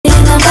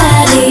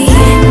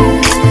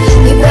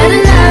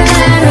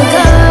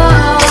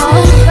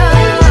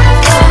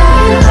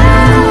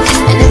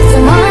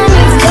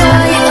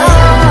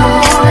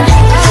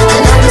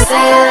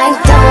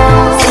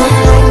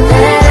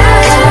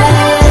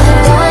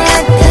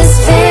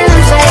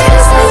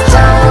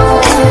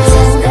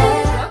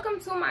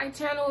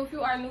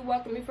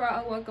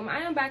welcome. I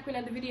am back with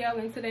another video,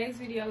 and today's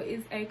video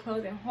is a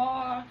clothing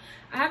haul.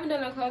 I haven't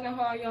done a clothing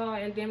haul, y'all,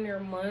 in damn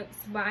near months,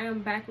 but I am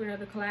back with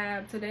another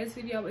collab. Today's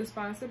video is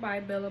sponsored by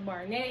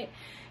Barnett.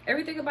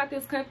 Everything about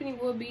this company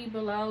will be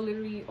below,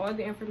 literally all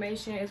the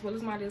information, as well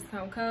as my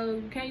discount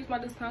code. You can use my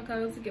discount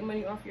code to get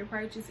money off your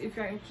purchase if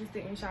you're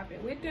interested in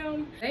shopping with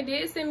them. They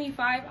did send me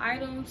 5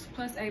 items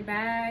plus a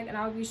bag, and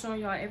I'll be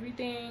showing y'all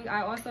everything.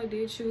 I also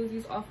did choose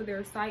these off of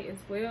their site as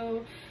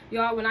well.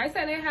 Y'all, when I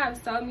say they have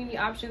so many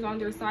options on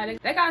their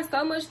site, they got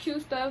so much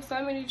cute stuff,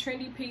 so many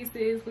trendy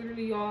pieces,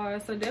 literally, y'all.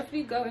 So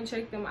definitely go and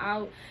check them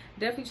out.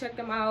 Definitely check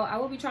them out. I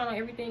will be trying on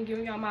everything,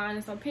 giving y'all my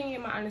honest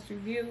opinion, my honest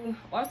review.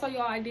 Also,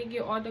 y'all, I did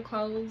get all the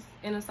clothes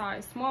in a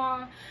size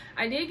small.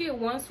 I did get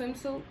one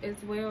swimsuit as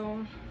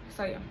well.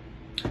 So yeah,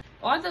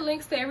 all the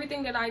links to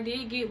everything that I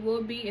did get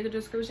will be in the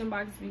description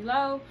box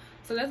below.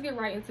 So let's get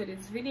right into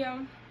this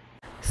video.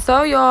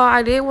 So y'all,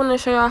 I did want to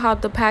show y'all how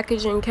the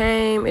packaging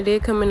came. It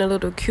did come in a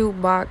little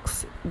cute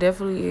box.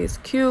 Definitely is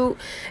cute.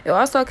 It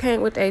also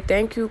came with a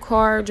thank you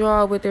card,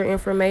 y'all, with their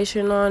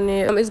information on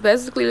it. It's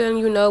basically letting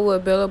you know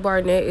what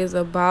Barnett is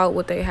about,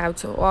 what they have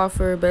to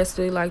offer,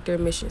 basically like their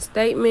mission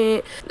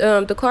statement.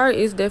 The card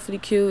is definitely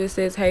cute. It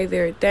says, hey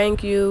there,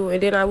 thank you.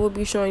 And then I will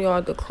be showing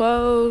y'all the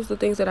clothes, the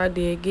things that I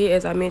did get.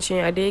 As I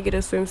mentioned, I did get a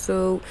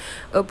swimsuit,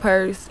 a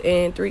purse,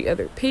 and 3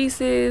 other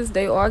pieces.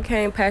 They all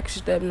came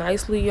packaged up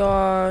nicely,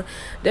 y'all.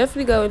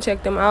 Definitely go and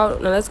check them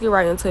out. Now let's get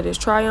right into this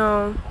try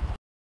on.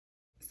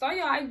 So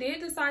y'all, I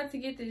did decide to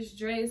get this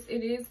dress.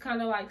 It is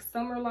kind of like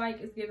summer-like.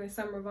 It's giving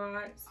summer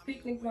vibes,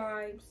 picnic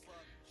vibes,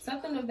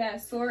 something of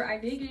that sort. I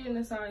did get it in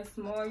a size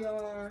small,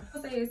 y'all.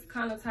 I'll say it's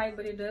kind of tight,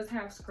 but it does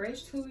have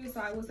stretch to it, so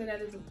I will say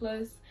that is a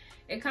plus.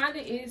 It kind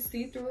of is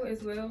see-through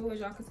as well, as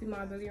y'all can see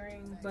my belly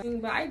ring,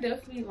 but I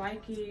definitely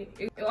like it.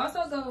 It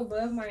also goes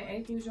above my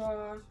ankles,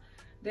 y'all.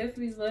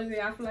 Definitely love it.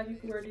 I feel like you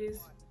can wear this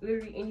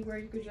literally anywhere.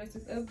 You could dress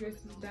this up, dress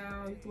this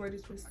down. You can wear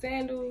this with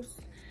sandals,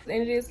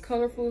 and it is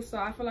colorful, so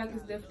I feel like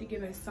it's definitely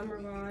giving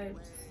summer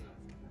vibes.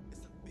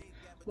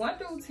 1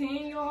 through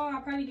 10, y'all,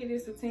 I'll probably give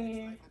this a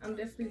 10. I'm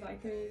definitely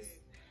like this.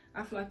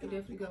 I feel like it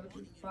definitely go with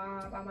this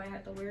vibe. I might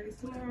have to wear this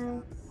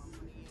tomorrow,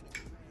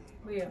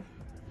 but yeah,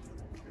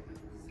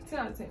 10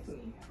 out of 10 for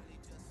me.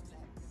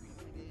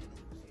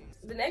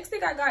 The next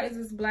thing I got is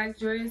this black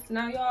dress.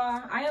 Now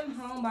y'all, I am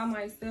home by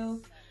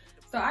myself,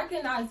 so I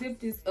cannot zip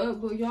this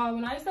up, but y'all,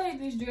 when I say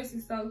this dress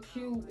is so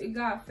cute, it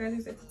got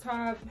feathers at the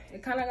top.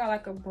 It kind of got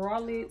like a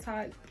bralette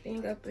type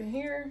thing up in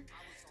here,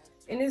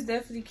 and it's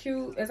definitely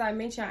cute. As I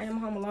mentioned, I am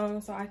home alone,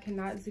 so I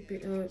cannot zip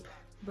it up,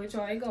 but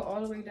y'all, it go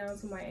all the way down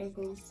to my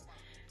ankles.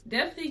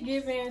 Definitely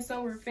giving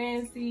somewhere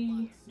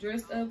fancy,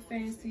 dressed up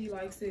fancy,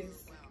 like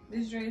sis.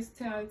 This dress,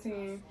 10 out of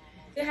 10.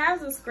 It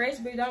has a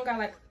scratch, but it don't got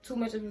like too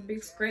much of a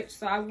big scratch,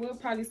 so I would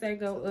probably say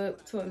go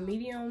up to a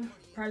medium,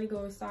 probably go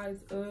a size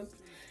up,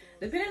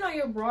 depending on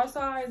your bra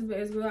size. But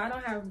as well, I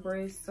don't have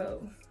breasts,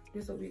 so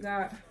this is what we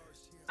got.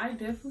 I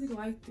definitely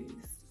like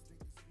this.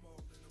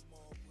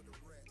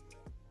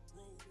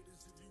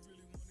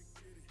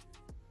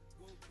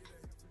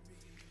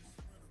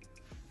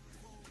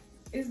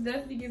 It's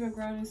definitely giving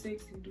grown and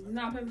sexy. Do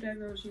not play with that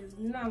girl. She is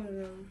not one of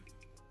them.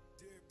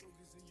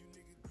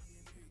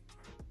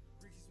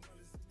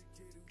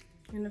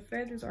 And the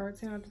feathers are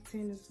 10 out of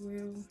 10 as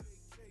well.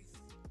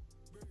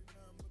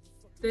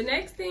 The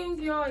next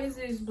thing, y'all, is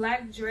this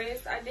black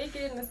dress. I did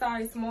get it in a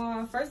size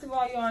small. First of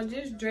all, y'all,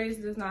 this dress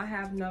does not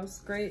have no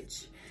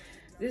scratch.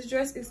 This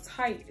dress is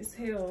tight as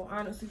hell,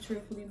 honestly,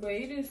 truthfully, but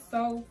it is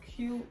so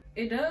cute.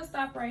 It does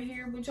stop right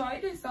here, but y'all,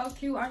 it is so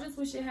cute. I just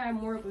wish it had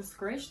more of a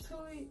scratch to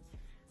it.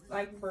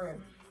 Like, bruh,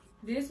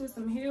 this with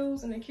some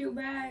heels and a cute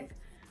bag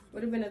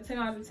would have been a 10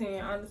 out of 10,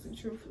 honestly,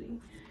 truthfully.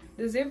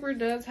 The zipper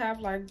does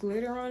have like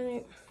glitter on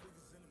it.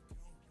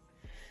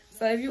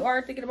 So if you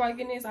are thinking about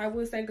getting this, I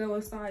would say go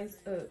a size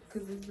up,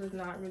 because this does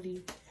not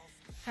really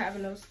have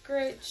no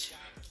scratch.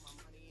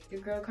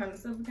 Your girl kind of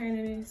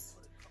suffocating this,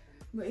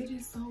 but it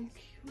is so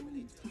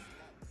cute.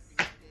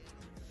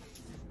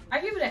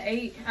 I give it an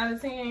 8 out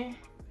of 10.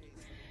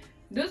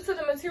 Due to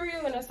the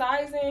material and the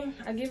sizing,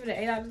 I give it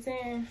an 8 out of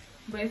 10.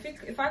 But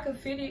if I could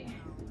fit it,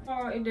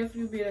 it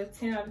definitely would be a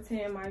 10 out of 10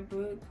 in my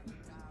book.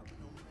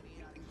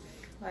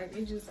 Like,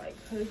 it just like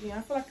hugging. I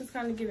feel like it's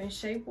kind of giving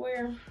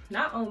shapewear.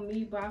 Not on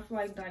me, but I feel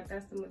like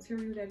that's the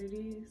material that it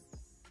is.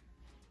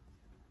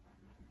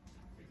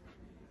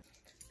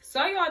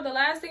 So y'all, the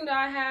last thing that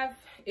I have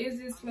is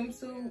this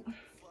swimsuit.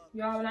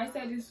 Y'all, when I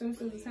say this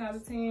swimsuit is 10 out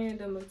of 10,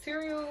 the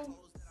material,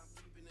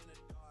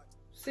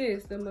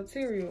 sis, the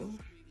material.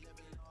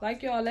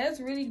 Like, y'all, let's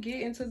really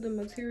get into the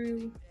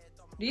material.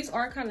 These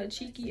are kind of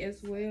cheeky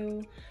as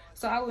well,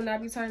 so I will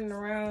not be turning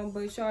around.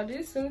 But y'all,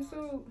 this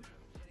swimsuit,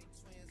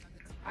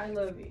 I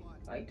love it.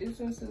 Like, this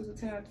swimsuit is a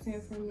 10 out of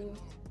 10 for me.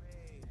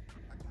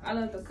 I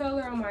love the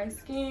color on my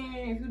skin.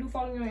 If you do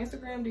follow me on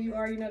Instagram, then you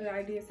already know that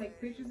I did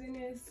take pictures in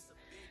this.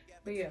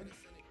 But yeah,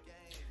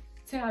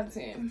 10 out of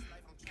 10.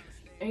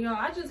 And y'all,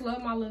 I just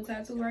love my little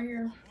tattoo right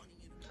here.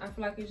 I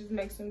feel like it just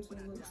makes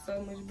swimsuit look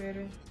so much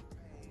better.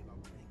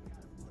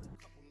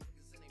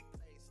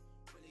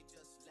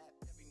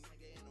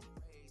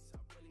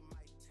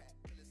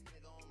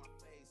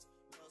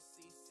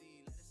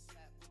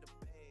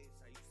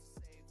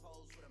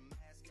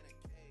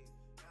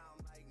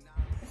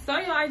 So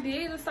y'all, I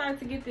did decide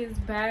to get this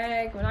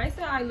bag. When I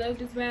say I love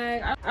this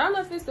bag, I don't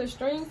know if it's the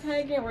strings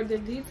hanging or the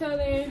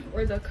detailing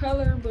or the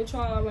color, but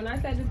y'all, when I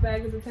say this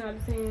bag is a 10 out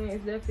of 10,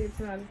 it's definitely a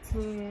 10 out of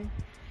 10.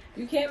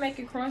 You can make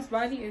it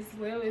crossbody as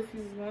well if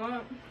you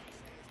want.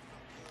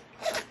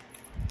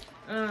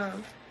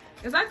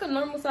 It's like a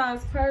normal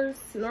size purse,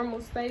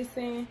 normal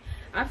spacing.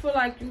 I feel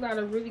like you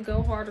gotta really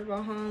go hard or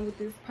go home with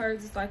this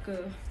purse. It's like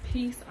a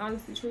piece,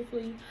 honestly,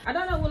 truthfully. I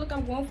don't know what look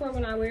I'm going for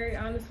when I wear it,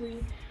 honestly,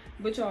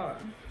 but y'all,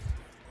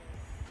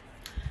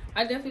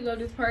 I definitely love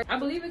this purse. I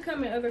believe it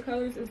comes in other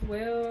colors as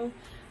well.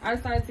 I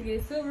decided to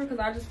get silver because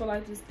I just feel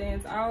like this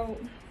stands out.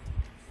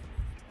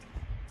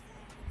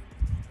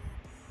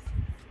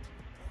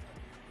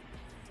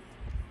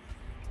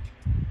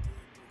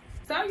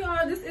 So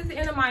y'all, this is the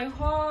end of my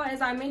haul.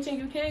 As I mentioned,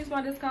 you can use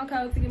my discount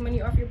code to get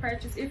money off your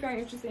purchase if you're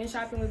interested in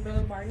shopping with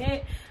Bella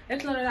Barnett.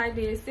 Let you know that I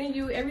did send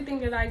you everything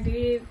that I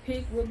did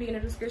pick will be in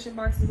the description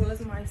box as well as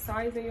my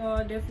sizing, y'all.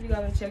 Definitely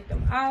go and check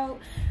them out.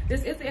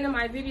 This is the end of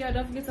my video.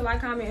 Don't forget to like,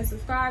 comment, and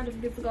subscribe. Don't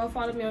forget to go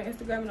follow me on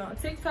Instagram and on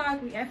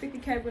TikTok. We at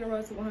 50K, we're on the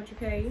road to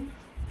 100K,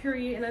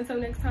 period. And until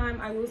next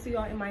time, I will see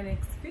y'all in my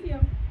next video.